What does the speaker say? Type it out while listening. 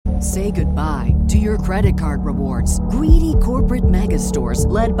Say goodbye to your credit card rewards. Greedy corporate mega stores,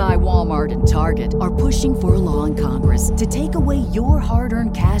 led by Walmart and Target, are pushing for a law in Congress to take away your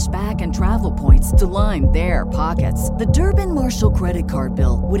hard-earned cash back and travel points to line their pockets. The Durbin-Marshall credit card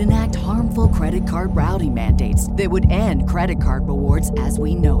bill would enact harmful credit card routing mandates that would end credit card rewards as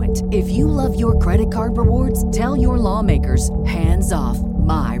we know it. If you love your credit card rewards, tell your lawmakers, hands off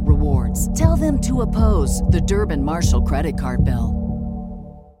my rewards. Tell them to oppose the Durbin-Marshall credit card bill.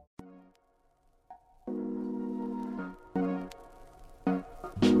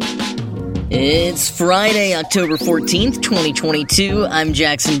 It's Friday, October 14th, 2022. I'm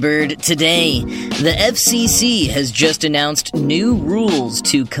Jackson Bird. Today, the FCC has just announced new rules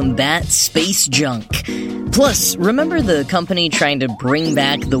to combat space junk. Plus, remember the company trying to bring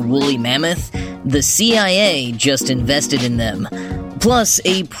back the woolly mammoth? The CIA just invested in them. Plus,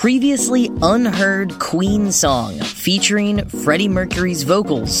 a previously unheard Queen song featuring Freddie Mercury's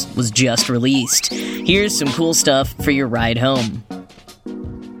vocals was just released. Here's some cool stuff for your ride home.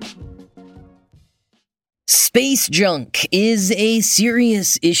 Space junk is a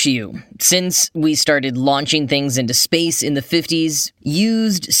serious issue. Since we started launching things into space in the 50s,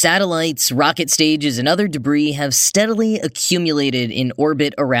 used satellites, rocket stages, and other debris have steadily accumulated in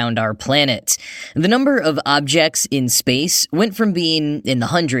orbit around our planet. The number of objects in space went from being in the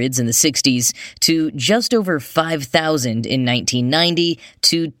hundreds in the 60s to just over 5,000 in 1990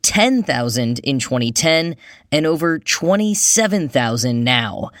 to 10,000 in 2010 and over 27,000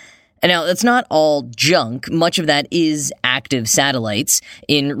 now. And now, that's not all junk. Much of that is active satellites.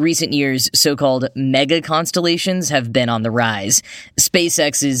 In recent years, so-called mega constellations have been on the rise.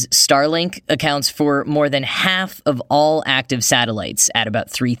 SpaceX's Starlink accounts for more than half of all active satellites at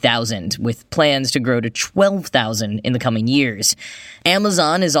about 3,000, with plans to grow to 12,000 in the coming years.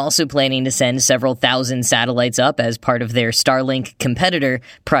 Amazon is also planning to send several thousand satellites up as part of their Starlink competitor,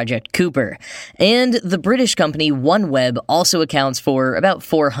 Project Kuiper. And the British company OneWeb also accounts for about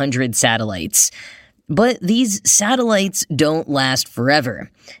 400 satellites. But these satellites don't last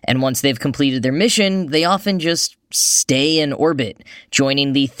forever, and once they've completed their mission, they often just stay in orbit,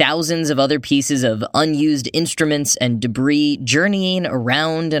 joining the thousands of other pieces of unused instruments and debris journeying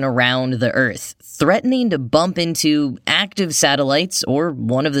around and around the Earth, threatening to bump into active satellites or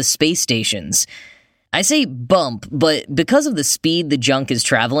one of the space stations. I say bump, but because of the speed the junk is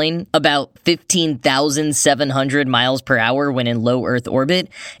traveling, about 15,700 miles per hour when in low Earth orbit,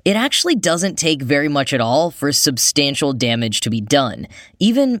 it actually doesn't take very much at all for substantial damage to be done.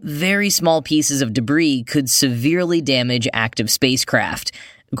 Even very small pieces of debris could severely damage active spacecraft.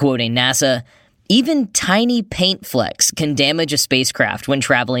 Quoting NASA, "Even tiny paint flecks can damage a spacecraft when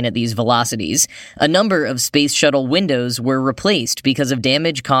traveling at these velocities. A number of space shuttle windows were replaced because of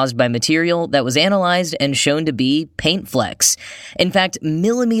damage caused by material that was analyzed and shown to be paint flecks. In fact,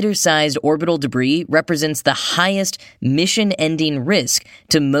 millimeter-sized orbital debris represents the highest mission-ending risk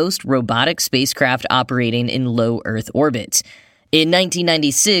to most robotic spacecraft operating in low Earth orbit." In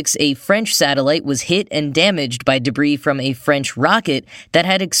 1996, a French satellite was hit and damaged by debris from a French rocket that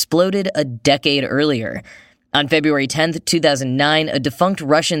had exploded a decade earlier. On February 10, 2009, a defunct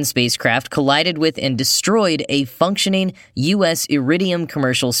Russian spacecraft collided with and destroyed a functioning U.S. Iridium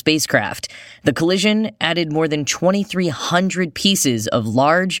commercial spacecraft. The collision added more than 2,300 pieces of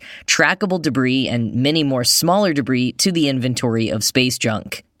large, trackable debris and many more smaller debris to the inventory of space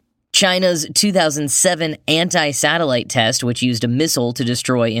junk. China's 2007 anti-satellite test, which used a missile to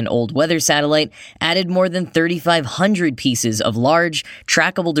destroy an old weather satellite, added more than 3,500 pieces of large,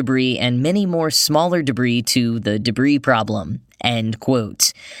 trackable debris and many more smaller debris to the debris problem. End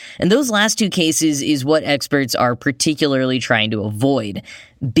quote. And those last two cases is what experts are particularly trying to avoid.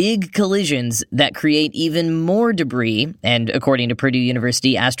 Big collisions that create even more debris, and according to Purdue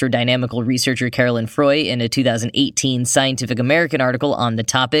University astrodynamical researcher Carolyn Froy in a 2018 Scientific American article on the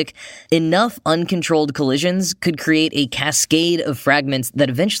topic, enough uncontrolled collisions could create a cascade of fragments that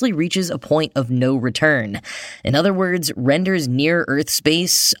eventually reaches a point of no return. In other words, renders near-Earth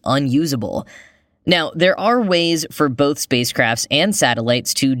space unusable. Now, there are ways for both spacecrafts and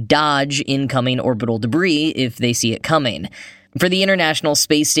satellites to dodge incoming orbital debris if they see it coming. For the International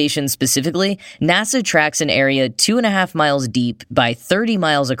Space Station specifically, NASA tracks an area 2.5 miles deep by 30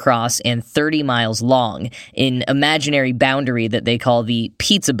 miles across and 30 miles long, an imaginary boundary that they call the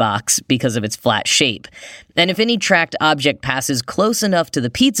pizza box because of its flat shape. And if any tracked object passes close enough to the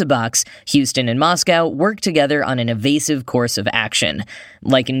pizza box, Houston and Moscow work together on an evasive course of action.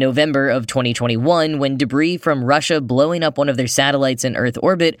 Like in November of 2021, when debris from Russia blowing up one of their satellites in Earth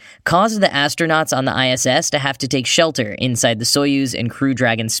orbit caused the astronauts on the ISS to have to take shelter inside the Soyuz and Crew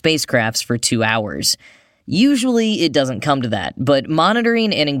Dragon spacecrafts for 2 hours. Usually it doesn't come to that, but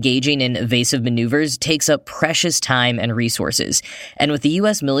monitoring and engaging in evasive maneuvers takes up precious time and resources. And with the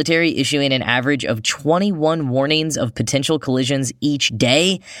U.S. military issuing an average of 21 warnings of potential collisions each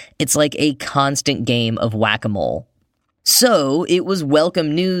day, it's like a constant game of whack-a-mole. So, it was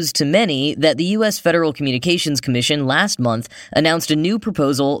welcome news to many that the U.S. Federal Communications Commission last month announced a new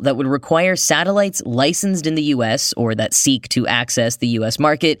proposal that would require satellites licensed in the U.S. or that seek to access the U.S.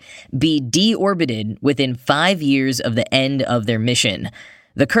 market be deorbited within 5 years of the end of their mission.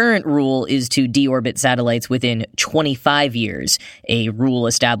 The current rule is to deorbit satellites within 25 years, a rule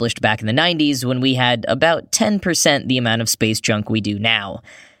established back in the 90s when we had about 10% the amount of space junk we do now.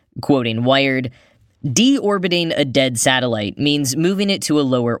 Quoting Wired, deorbiting a dead satellite means moving it to a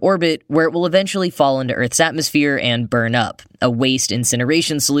lower orbit where it will eventually fall into Earth's atmosphere and burn up, a waste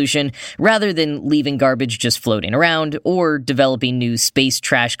incineration solution, rather than leaving garbage just floating around or developing new space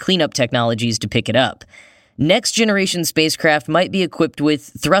trash cleanup technologies to pick it up. Next-generation spacecraft might be equipped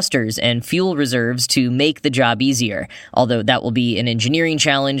with thrusters and fuel reserves to make the job easier, although that will be an engineering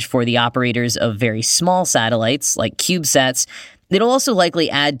challenge for the operators of very small satellites like CubeSats. It'll also likely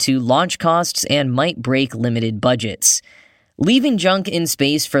add to launch costs and might break limited budgets. Leaving junk in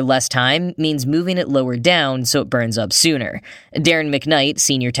space for less time means moving it lower down so it burns up sooner. Darren McKnight,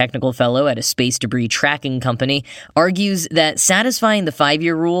 senior technical fellow at a space debris tracking company, argues that satisfying the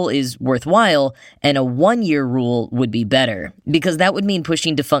 5-year rule is worthwhile and a 1-year rule would be better, because that would mean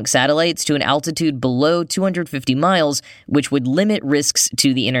pushing defunct satellites to an altitude below 250 miles, which would limit risks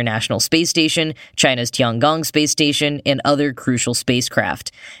to the International Space Station, China's Tiangong Space Station, and other crucial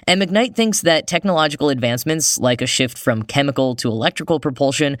spacecraft. And McKnight thinks that technological advancements, like a shift from chemical to electrical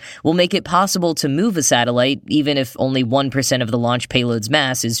propulsion, will make it possible to move a satellite even if only 1% of the launch payload's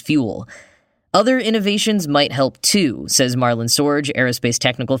mass is fuel. Other innovations might help too, says Marlon Sorge, aerospace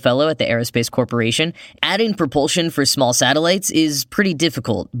technical fellow at the Aerospace Corporation. Adding propulsion for small satellites is pretty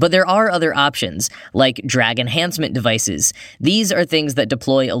difficult, but there are other options, like drag enhancement devices. These are things that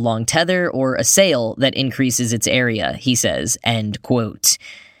deploy a long tether or a sail that increases its area, he says, end quote.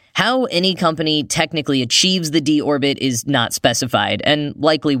 How any company technically achieves the deorbit is not specified, and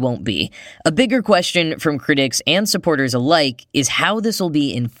likely won't be. A bigger question from critics and supporters alike is how this will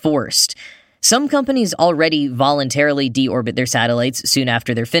be enforced. Some companies already voluntarily deorbit their satellites soon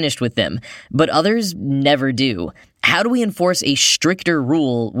after they're finished with them, but others never do. How do we enforce a stricter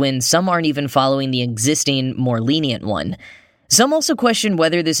rule when some aren't even following the existing, more lenient one? Some also question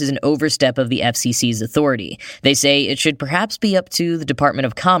whether this is an overstep of the FCC's authority. They say it should perhaps be up to the Department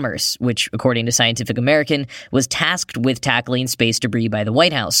of Commerce, which, according to Scientific American, was tasked with tackling space debris by the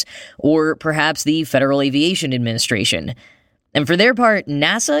White House, or perhaps the Federal Aviation Administration. And for their part,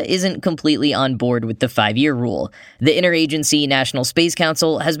 NASA isn't completely on board with the 5-year rule. The Interagency National Space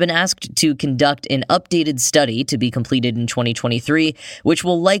Council has been asked to conduct an updated study to be completed in 2023, which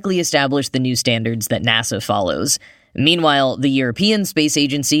will likely establish the new standards that NASA follows. Meanwhile, the European Space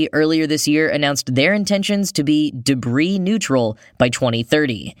Agency earlier this year announced their intentions to be debris neutral by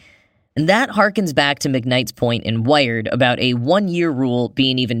 2030. And that harkens back to McKnight's point in Wired about a 1-year rule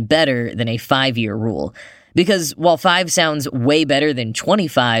being even better than a 5-year rule. Because while 5 sounds way better than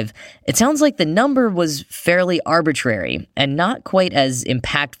 25, it sounds like the number was fairly arbitrary and not quite as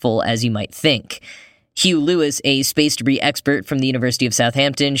impactful as you might think. Hugh Lewis, a space debris expert from the University of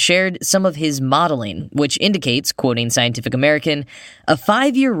Southampton, shared some of his modeling, which indicates, quoting Scientific American, a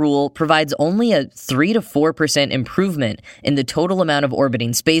 5-year rule provides only a 3 to 4% improvement in the total amount of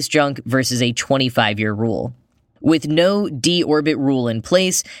orbiting space junk versus a 25-year rule. With no deorbit rule in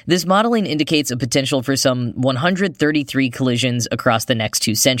place, this modeling indicates a potential for some 133 collisions across the next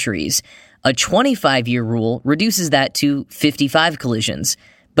 2 centuries. A 25-year rule reduces that to 55 collisions.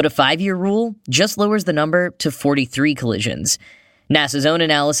 But a 5-year rule just lowers the number to 43 collisions. NASA's own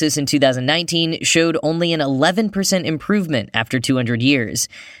analysis in 2019 showed only an 11% improvement after 200 years.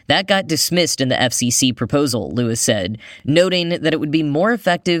 That got dismissed in the FCC proposal, Lewis said, noting that it would be more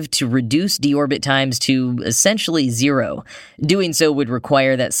effective to reduce deorbit times to essentially 0. Doing so would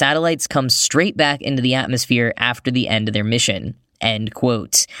require that satellites come straight back into the atmosphere after the end of their mission. End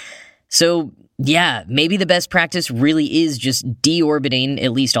quote. So, yeah, maybe the best practice really is just deorbiting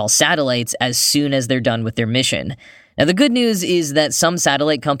at least all satellites as soon as they're done with their mission. Now, the good news is that some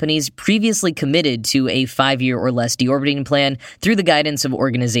satellite companies previously committed to a 5-year or less deorbiting plan through the guidance of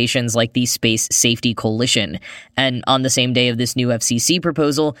organizations like the Space Safety Coalition. And on the same day of this new FCC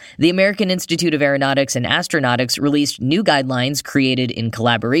proposal, the American Institute of Aeronautics and Astronautics released new guidelines created in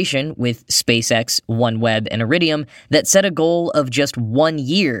collaboration with SpaceX, OneWeb, and Iridium that set a goal of just 1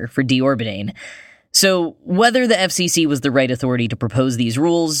 year for deorbiting. So, whether the FCC was the right authority to propose these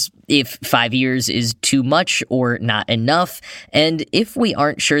rules, if 5 years is too much or not enough, and if we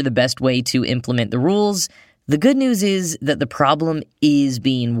aren't sure the best way to implement the rules, the good news is that the problem is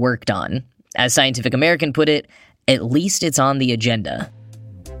being worked on. As Scientific American put it, at least it's on the agenda.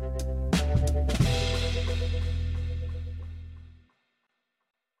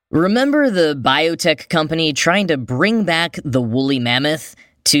 Remember the biotech company trying to bring back the woolly mammoth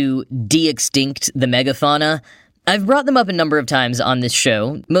to de-extinct the megafauna? I've brought them up a number of times on this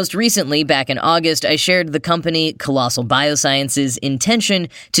show. Most recently, back in August, I shared the company Colossal Bioscience's intention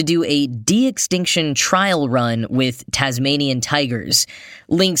to do a de-extinction trial run with Tasmanian tigers.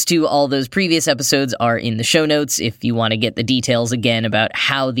 Links to all those previous episodes are in the show notes if you want to get the details again about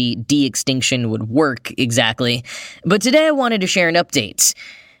how the de-extinction would work exactly. But today I wanted to share an update.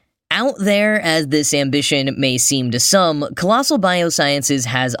 Out there as this ambition may seem to some, Colossal Biosciences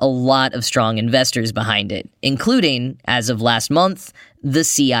has a lot of strong investors behind it, including, as of last month, the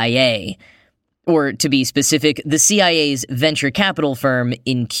CIA. Or, to be specific, the CIA's venture capital firm,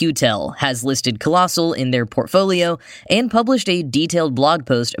 In-Q-Tel, has listed Colossal in their portfolio and published a detailed blog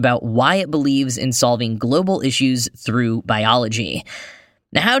post about why it believes in solving global issues through biology.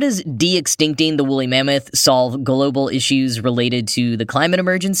 Now, how does de-extincting the woolly mammoth solve global issues related to the climate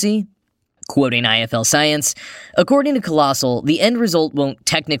emergency? Quoting IFL Science, according to Colossal, the end result won't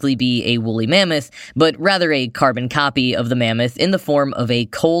technically be a woolly mammoth, but rather a carbon copy of the mammoth in the form of a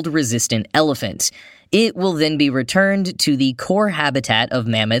cold-resistant elephant. It will then be returned to the core habitat of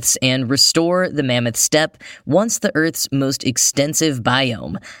mammoths and restore the mammoth steppe once the Earth's most extensive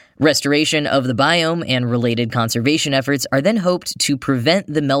biome. Restoration of the biome and related conservation efforts are then hoped to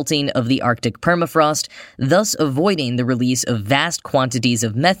prevent the melting of the Arctic permafrost, thus avoiding the release of vast quantities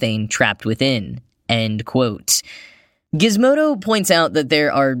of methane trapped within. End quote. Gizmodo points out that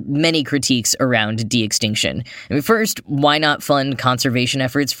there are many critiques around de-extinction. First, why not fund conservation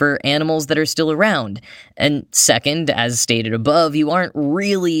efforts for animals that are still around? And second, as stated above, you aren't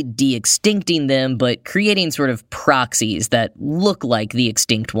really de-extincting them, but creating sort of proxies that look like the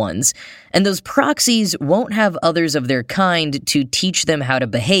extinct ones. And those proxies won't have others of their kind to teach them how to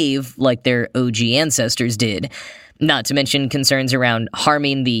behave like their OG ancestors did. Not to mention concerns around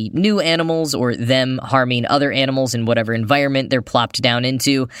harming the new animals or them harming other animals in whatever environment they're plopped down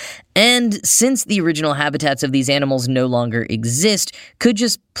into. And since the original habitats of these animals no longer exist, could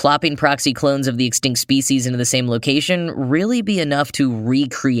just plopping proxy clones of the extinct species into the same location really be enough to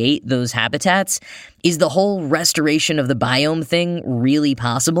recreate those habitats? Is the whole restoration of the biome thing really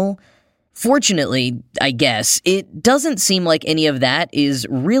possible? Fortunately, I guess, it doesn't seem like any of that is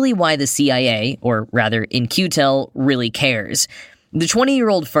really why the CIA, or rather In-Q-Tel, really cares. The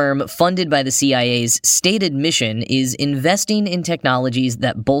 20-year-old firm funded by the CIA's stated mission is investing in technologies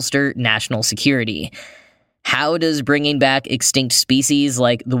that bolster national security. How does bringing back extinct species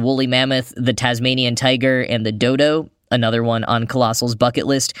like the woolly mammoth, the Tasmanian tiger, and the dodo, another one on Colossal's bucket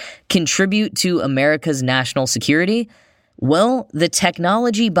list, contribute to America's national security? Well, the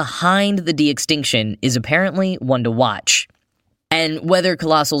technology behind the de-extinction is apparently one to watch. And whether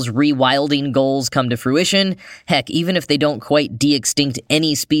Colossal's rewilding goals come to fruition, heck, even if they don't quite de-extinct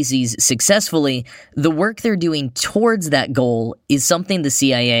any species successfully, the work they're doing towards that goal is something the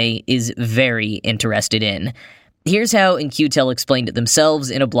CIA is very interested in. Here's how In-Q-Tel explained it themselves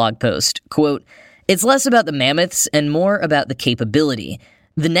in a blog post. Quote, "It's less about the mammoths and more about the capability.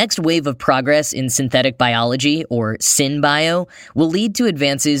 The next wave of progress in synthetic biology, or SynBio, will lead to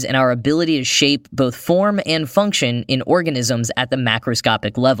advances in our ability to shape both form and function in organisms at the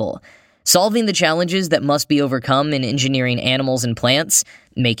macroscopic level. Solving the challenges that must be overcome in engineering animals and plants,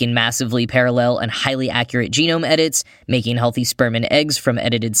 making massively parallel and highly accurate genome edits, making healthy sperm and eggs from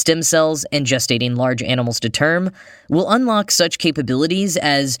edited stem cells, and gestating large animals to term, will unlock such capabilities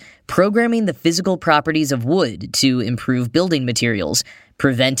as programming the physical properties of wood to improve building materials,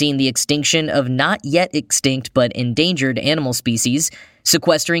 preventing the extinction of not yet extinct but endangered animal species,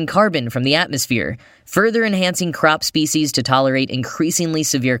 sequestering carbon from the atmosphere, further enhancing crop species to tolerate increasingly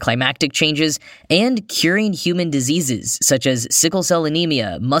severe climatic changes, and curing human diseases such as sickle cell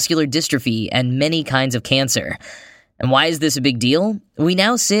anemia, muscular dystrophy, and many kinds of cancer." And why is this a big deal? We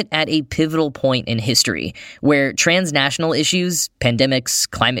now sit at a pivotal point in history where transnational issues, pandemics,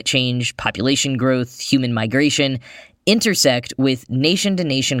 climate change, population growth, human migration, intersect with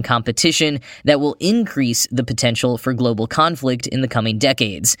nation-to-nation competition that will increase the potential for global conflict in the coming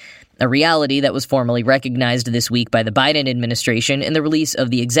decades. A reality that was formally recognized this week by the Biden administration in the release of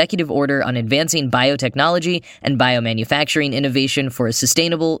the Executive Order on Advancing Biotechnology and Biomanufacturing Innovation for a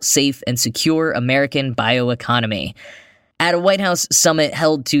Sustainable, Safe, and Secure American Bioeconomy. At a White House summit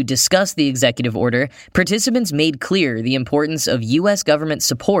held to discuss the executive order, participants made clear the importance of U.S. government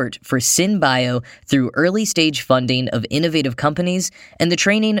support for SynBio through early-stage funding of innovative companies and the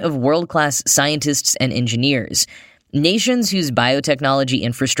training of world-class scientists and engineers. Nations whose biotechnology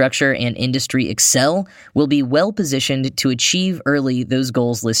infrastructure and industry excel will be well-positioned to achieve early those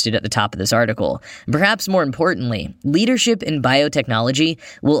goals listed at the top of this article. Perhaps more importantly, leadership in biotechnology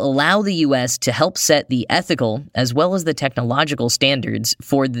will allow the U.S. to help set the ethical as well as the technological standards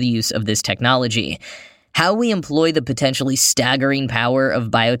for the use of this technology. How we employ the potentially staggering power of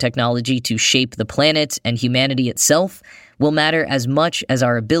biotechnology to shape the planet and humanity itself will matter as much as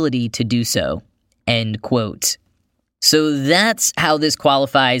our ability to do so. End quote. So that's how this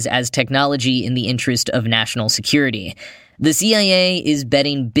qualifies as technology in the interest of national security. The CIA is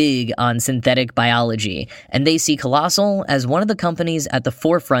betting big on synthetic biology, and they see Colossal as one of the companies at the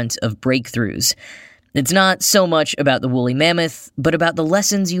forefront of breakthroughs. It's not so much about the woolly mammoth, but about the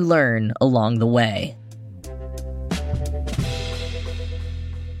lessons you learn along the way.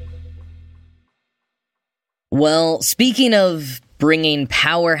 Well, speaking of bringing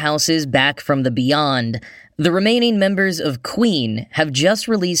powerhouses back from the beyond, the remaining members of Queen have just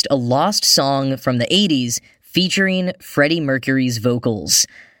released a lost song from the 80s featuring Freddie Mercury's vocals.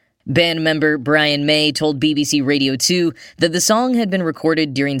 Band member Brian May told BBC Radio 2 that the song had been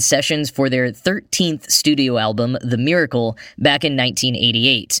recorded during sessions for their 13th studio album, The Miracle, back in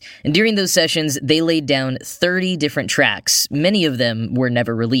 1988. And during those sessions, they laid down 30 different tracks. Many of them were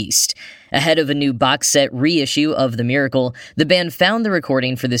never released. Ahead of a new box set reissue of The Miracle, the band found the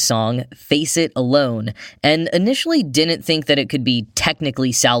recording for this song, Face It Alone, and initially didn't think that it could be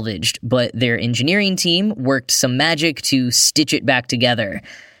technically salvaged, but their engineering team worked some magic to stitch it back together.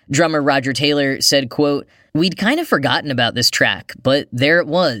 Drummer Roger Taylor said, quote, "We'd kind of forgotten about this track, but there it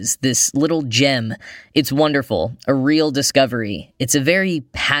was, this little gem. It's wonderful, a real discovery. It's a very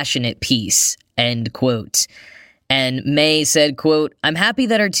passionate piece," end quote. And May said, quote, "I'm happy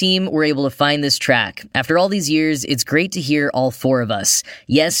that our team were able to find this track. After all these years, it's great to hear all four of us.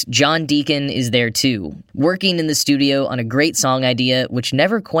 Yes, John Deacon is there too, working in the studio on a great song idea which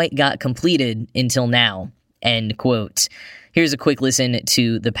never quite got completed until now," end quote. Here's a quick listen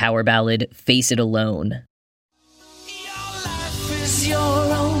to the power ballad, Face It Alone. Your life is your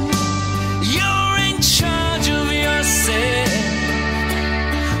own. You're in charge of yourself.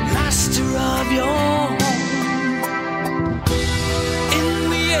 Master of your home. In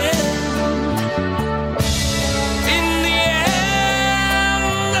the end,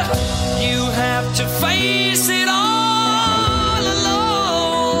 you have to face it all alone.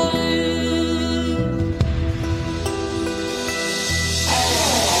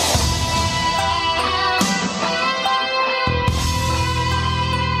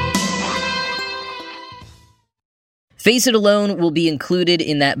 Face It Alone will be included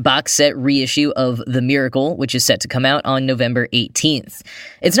in that box set reissue of The Miracle, which is set to come out on November 18th.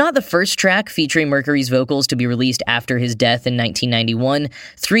 It's not the first track featuring Mercury's vocals to be released after his death in 1991.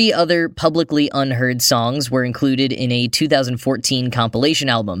 3 other publicly unheard songs were included in a 2014 compilation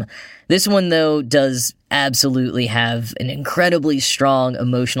album. This one, though, does absolutely have an incredibly strong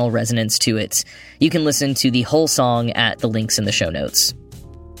emotional resonance to it. You can listen to the whole song at the links in the show notes.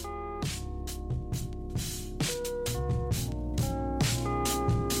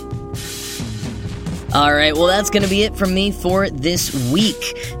 All right, well, that's going to be it from me for this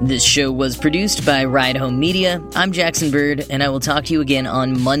week. This show was produced by Ride Home Media. I'm Jackson Bird, and I will talk to you again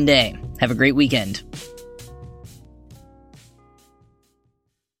on Monday. Have a great weekend.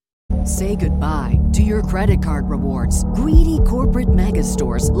 Say goodbye to your credit card rewards. Greedy corporate mega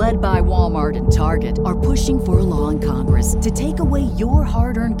stores, led by Walmart and Target, are pushing for a law in Congress to take away your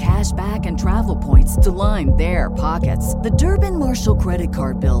hard-earned cash back and travel points to line their pockets. The Durbin-Marshall credit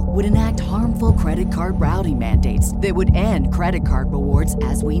card bill would enact harmful credit card routing mandates that would end credit card rewards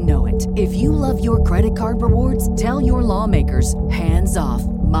as we know it. If you love your credit card rewards, tell your lawmakers, hands off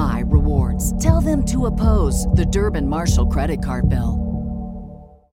my rewards. Tell them to oppose the Durbin-Marshall credit card bill.